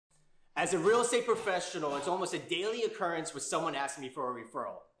As a real estate professional, it's almost a daily occurrence with someone asking me for a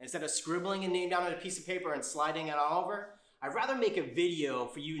referral. Instead of scribbling a name down on a piece of paper and sliding it on over, I'd rather make a video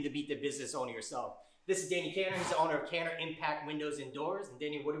for you to meet the business owner yourself. This is Danny Canner. He's the owner of Canner Impact Windows and Doors. And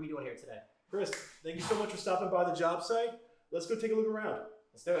Danny, what are we doing here today? Chris, thank you so much for stopping by the job site. Let's go take a look around.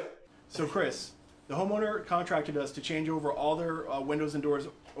 Let's do it. So Chris, the homeowner contracted us to change over all their windows and doors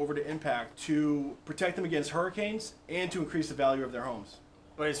over to Impact to protect them against hurricanes and to increase the value of their homes.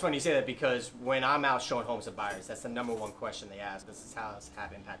 Well, it's funny you say that because when I'm out showing homes to buyers, that's the #1 question they ask. Does this house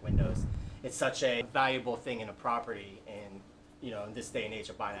have impact windows? It's such a valuable thing in a property, and in this day and age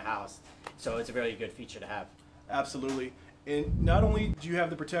of buying a house. So it's a very good feature to have. Absolutely. And not only do you have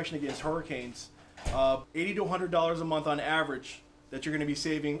the protection against hurricanes, $80 to $100 a month on average that you're going to be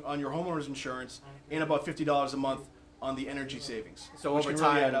saving on your homeowner's insurance, and about $50 a month on the energy savings. So which over can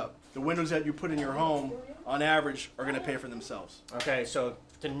really time, add up. The windows that you put in your home, on average, are going to pay for themselves. Okay, so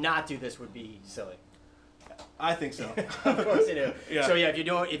to not do this would be silly. I think so. Of course you do. Yeah. So yeah,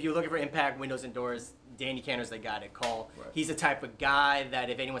 if you're looking for impact windows and doors, Danny Canner's the guy to call. Right. He's the type of guy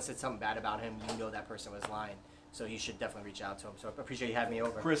that if anyone said something bad about him, that person was lying. So you should definitely reach out to him. So I appreciate you having me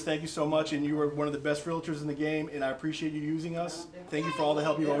over. Chris, thank you so much, and you are one of the best realtors in the game, and I appreciate you using us. Thank you for all the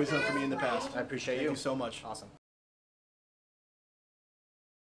help you've always done for me in the past. I appreciate you. Thank you so much. Awesome.